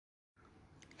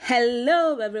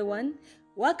Hello everyone,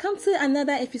 welcome to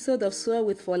another episode of Soar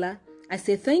with Fola. I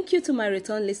say thank you to my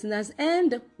return listeners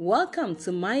and welcome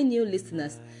to my new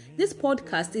listeners. This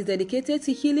podcast is dedicated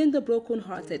to healing the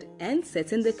brokenhearted and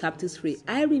setting the captives free.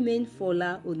 I remain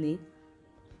Fola Oni.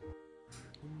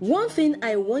 One thing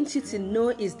I want you to know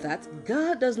is that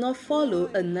God does not follow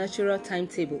a natural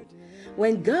timetable.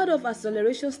 When God of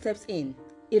acceleration steps in,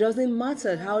 it doesn't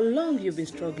matter how long you've been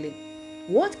struggling.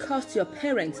 What cost your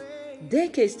parents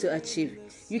decades to achieve,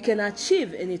 you can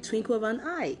achieve in a twinkle of an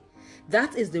eye.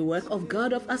 That is the work of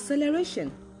God of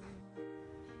acceleration.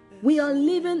 We are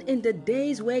living in the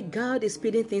days where God is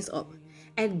speeding things up,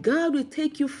 and God will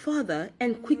take you further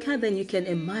and quicker than you can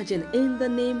imagine in the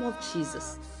name of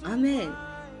Jesus. Amen.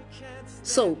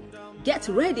 So, get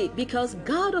ready because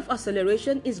God of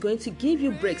acceleration is going to give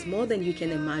you breaks more than you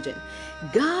can imagine.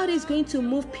 God is going to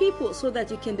move people so that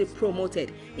you can be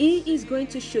promoted. He is going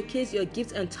to showcase your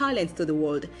gifts and talents to the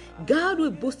world. God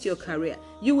will boost your career.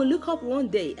 You will look up one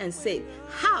day and say,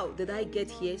 how did I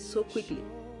get here so quickly?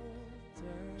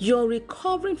 You're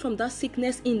recovering from that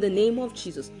sickness in the name of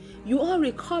Jesus. You are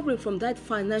recovering from that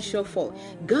financial fall.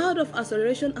 God of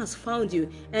acceleration has found you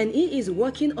and He is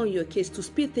working on your case to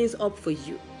speed things up for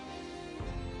you.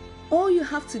 All you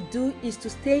have to do is to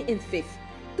stay in faith.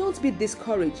 Don't be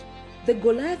discouraged. The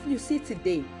Goliath you see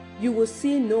today, you will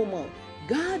see no more.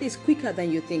 God is quicker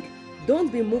than you think.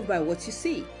 Don't be moved by what you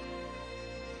see.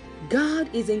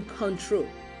 God is in control.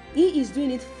 He is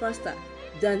doing it faster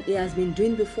than He has been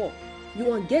doing before.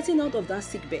 You are getting out of that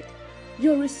sick bed.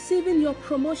 You're receiving your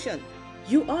promotion.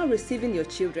 You are receiving your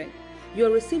children. You're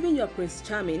receiving your Prince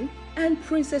Charming and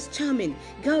Princess Charming.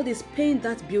 God is paying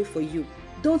that bill for you.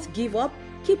 Don't give up.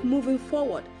 Keep moving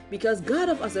forward because God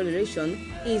of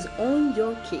acceleration is on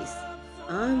your case.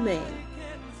 Amen.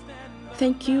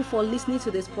 Thank you for listening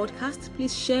to this podcast.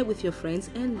 Please share with your friends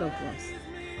and loved ones.